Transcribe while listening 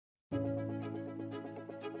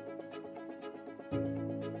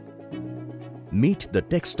Meet the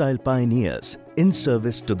textile pioneers in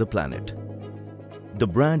service to the planet. The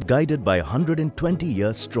brand guided by a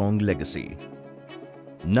 120-year strong legacy.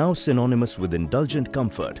 Now synonymous with indulgent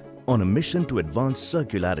comfort on a mission to advance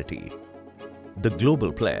circularity. The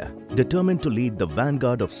global player determined to lead the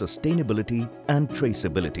vanguard of sustainability and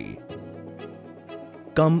traceability.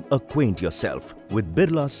 Come acquaint yourself with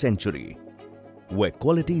Birla Century, where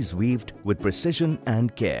quality is weaved with precision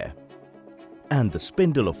and care, and the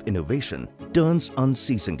spindle of innovation turns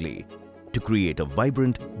unceasingly to create a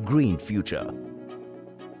vibrant green future.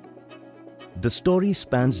 The story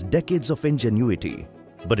spans decades of ingenuity,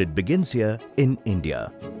 but it begins here in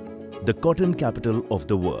India, the cotton capital of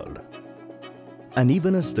the world. And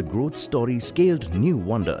even as the growth story scaled new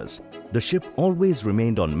wonders, the ship always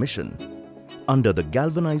remained on mission under the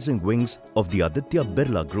galvanizing wings of the Aditya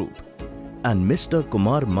Birla Group and Mr.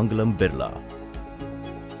 Kumar Mangalam Birla.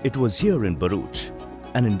 It was here in Bharuch,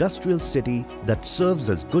 an industrial city that serves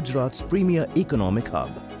as Gujarat's premier economic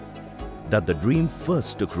hub, that the dream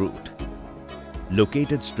first took root.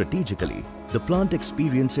 Located strategically, the plant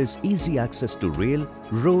experiences easy access to rail,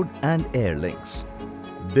 road and air links.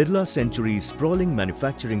 Birla Century's sprawling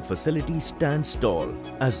manufacturing facility stands tall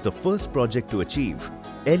as the first project to achieve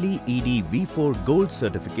LEED V4 Gold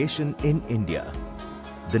certification in India,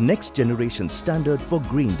 the next generation standard for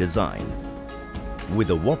green design.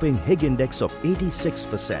 With a whopping Higg index of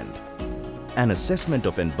 86%, an assessment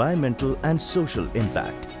of environmental and social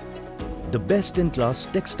impact, the best-in-class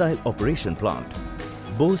textile operation plant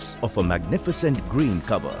boasts of a magnificent green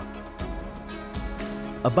cover.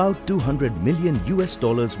 About $200 million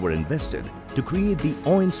were invested to create the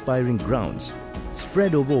awe-inspiring grounds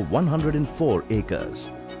spread over 104 acres.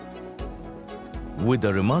 With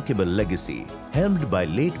a remarkable legacy helmed by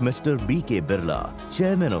late Mr. B.K. Birla,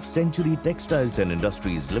 chairman of Century Textiles and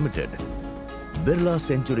Industries Limited, Birla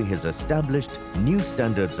Century has established new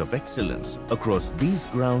standards of excellence across these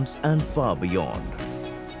grounds and far beyond.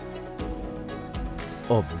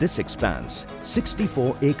 Of this expanse,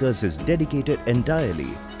 64 acres is dedicated entirely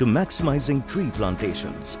to maximizing tree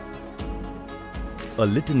plantations. A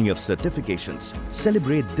litany of certifications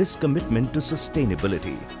celebrate this commitment to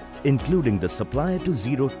sustainability, including the Supplier to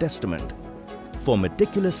Zero Testament for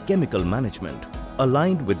meticulous chemical management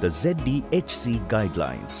aligned with the ZDHC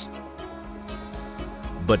guidelines.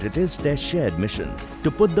 But it is their shared mission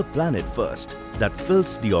to put the planet first that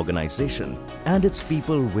fills the organization and its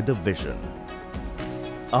people with a vision.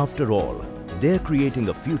 After all, they're creating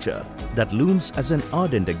a future that looms as an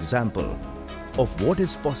ardent example of what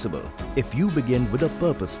is possible if you begin with a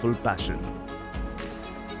purposeful passion.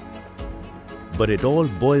 But it all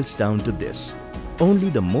boils down to this: only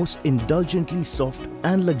the most indulgently soft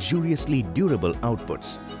and luxuriously durable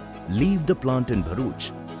outputs leave the plant in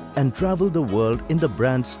Bharuch and travel the world in the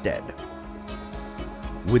brand's stead.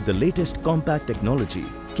 With the latest compact technology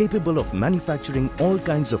capable of manufacturing all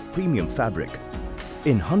kinds of premium fabric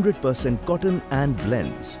in 100% cotton and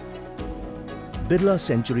blends, Birla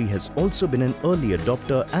Century has also been an early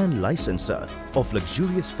adopter and licensor of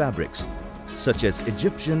luxurious fabrics such as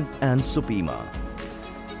Egyptian and Supima.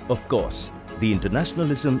 Of course, the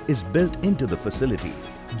internationalism is built into the facility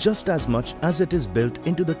just as much as it is built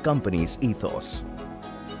into the company's ethos.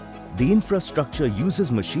 The infrastructure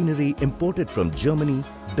uses machinery imported from Germany,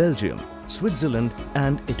 Belgium, Switzerland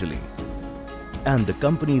and Italy. And the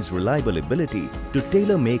company's reliable ability to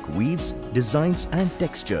tailor-make weaves, designs and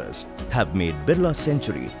textures have made Birla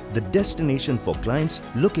Century the destination for clients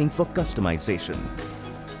looking for customization,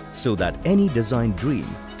 so that any design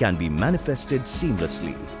dream can be manifested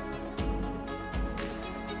seamlessly.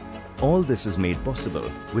 All this is made possible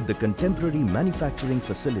with the contemporary manufacturing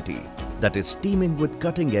facility that is teeming with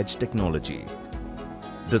cutting-edge technology.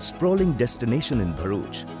 The sprawling destination in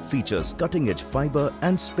Bharuch features cutting-edge fiber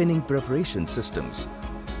and spinning preparation systems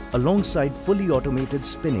alongside fully automated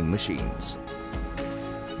spinning machines.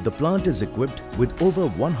 The plant is equipped with over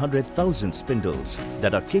 100,000 spindles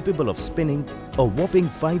that are capable of spinning a whopping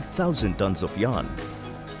 5,000 tons of yarn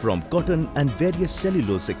from cotton and various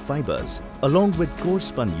cellulosic fibers, along with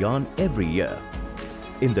coarse-spun yarn every year,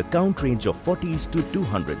 in the count range of 40s to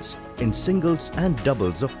 200s in singles and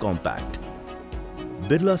doubles of compact.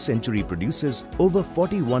 Birla Century produces over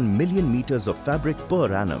 41 million meters of fabric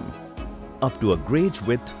per annum, up to a gauge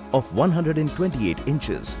width of 128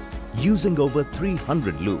 inches, using over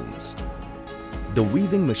 300 looms. The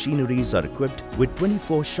weaving machineries are equipped with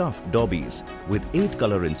 24 shaft dobbies with 8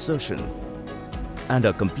 color insertion and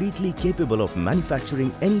are completely capable of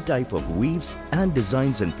manufacturing any type of weaves and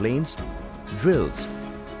designs in planes, drills,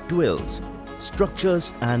 twills,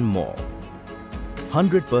 structures and more.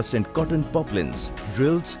 100% cotton poplins,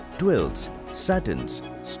 drills, twills, satins,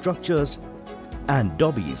 structures and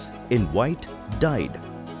dobbies in white, dyed,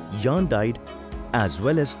 yarn dyed as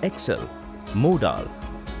well as XL, modal,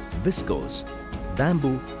 viscose,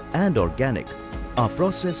 bamboo and organic are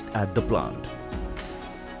processed at the plant.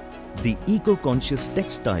 The eco-conscious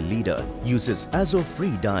textile leader uses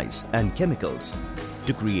azo-free dyes and chemicals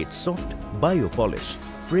to create soft, bio-polish,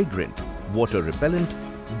 fragrant, water-repellent,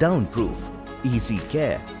 down-proof, easy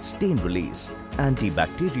care, stain release,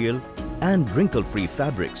 antibacterial and wrinkle-free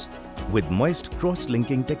fabrics with moist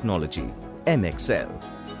cross-linking technology, MXL,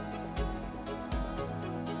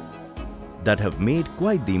 that have made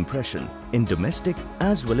quite the impression in domestic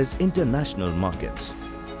as well as international markets.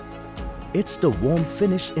 It's the warm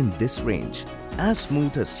finish in this range, as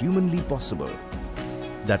smooth as humanly possible,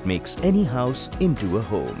 that makes any house into a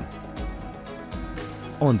home.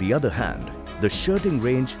 On the other hand, the shirting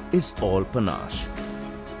range is all panache,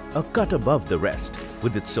 a cut above the rest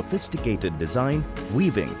with its sophisticated design,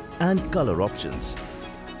 weaving and color options.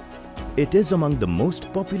 It is among the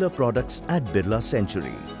most popular products at Birla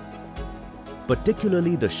Century,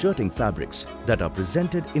 particularly the shirting fabrics that are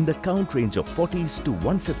presented in the count range of 40s to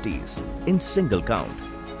 150s in single count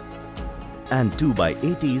and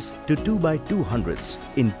 2x80s to 2x200s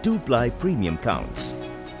in 2-ply premium counts.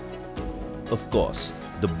 Of course,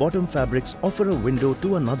 the bottom fabrics offer a window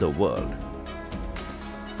to another world.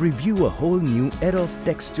 Preview a whole new era of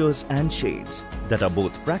textures and shades that are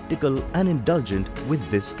both practical and indulgent with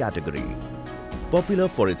this category. Popular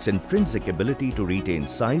for its intrinsic ability to retain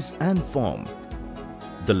size and form,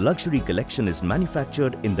 the luxury collection is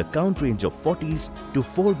manufactured in the count range of 40s to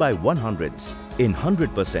 4x100s in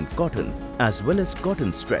 100% cotton as well as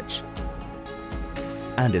cotton stretch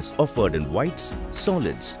and is offered in whites,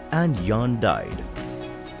 solids and yarn dyed.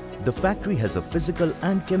 The factory has a physical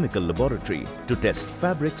and chemical laboratory to test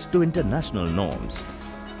fabrics to international norms,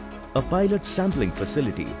 a pilot sampling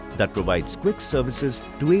facility that provides quick services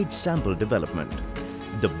to aid sample development,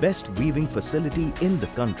 the best weaving facility in the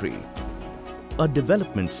country, a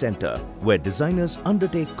development center where designers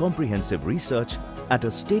undertake comprehensive research at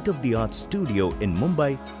a state-of-the-art studio in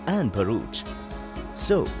Mumbai and Bharuch.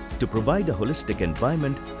 So, to provide a holistic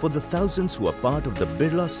environment for the thousands who are part of the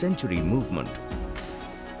Birla Century movement.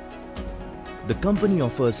 The company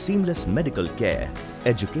offers seamless medical care,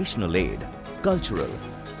 educational aid, cultural,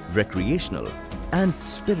 recreational and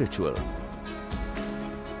spiritual,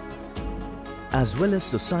 as well as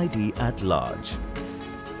society at large.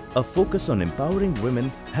 A focus on empowering women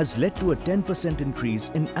has led to a 10% increase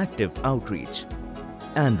in active outreach,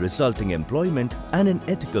 and resulting employment and an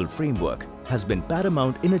ethical framework has been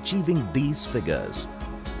paramount in achieving these figures.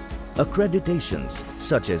 Accreditations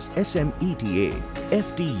such as SMETA,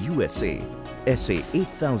 FTUSA, SA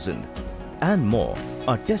 8000 and more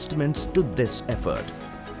are testaments to this effort.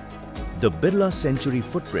 The Birla Century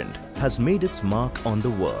footprint has made its mark on the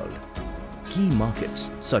world. Key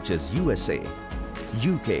markets such as USA,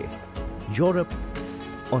 UK, Europe,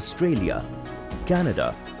 Australia,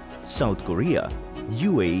 Canada, South Korea,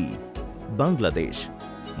 UAE, Bangladesh,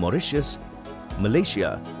 Mauritius,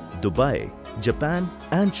 Malaysia, Dubai, Japan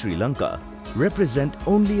and Sri Lanka represent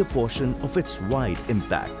only a portion of its wide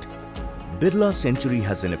impact. Birla Century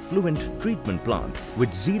has an effluent treatment plant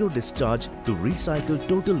with zero discharge to recycle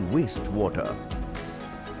total wastewater.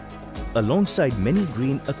 Alongside many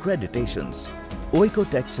green accreditations,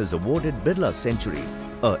 Oecotex has awarded Birla Century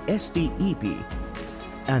a STEP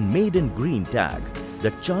and Made in Green tag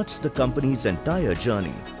that charts the company's entire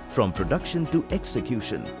journey from production to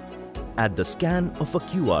execution at the scan of a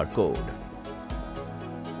QR code.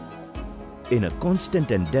 In a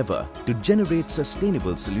constant endeavor to generate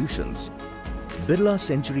sustainable solutions, Birla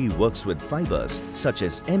Century works with fibers such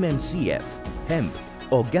as MMCF, hemp,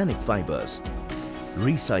 organic fibers,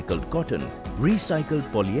 recycled cotton, recycled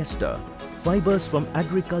polyester, fibers from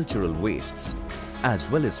agricultural wastes, as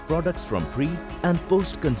well as products from pre- and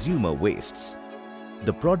post-consumer wastes.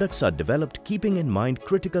 The products are developed keeping in mind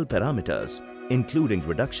critical parameters, including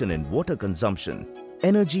reduction in water consumption,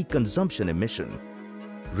 energy consumption emission,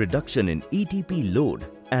 reduction in ETP load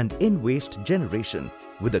and in-waste generation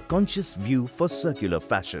with a conscious view for circular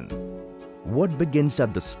fashion. What begins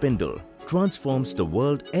at the spindle transforms the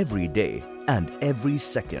world every day and every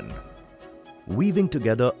second. Weaving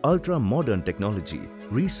together ultra-modern technology,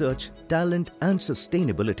 research, talent and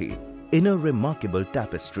sustainability in a remarkable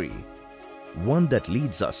tapestry. One that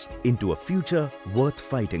leads us into a future worth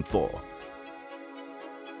fighting for.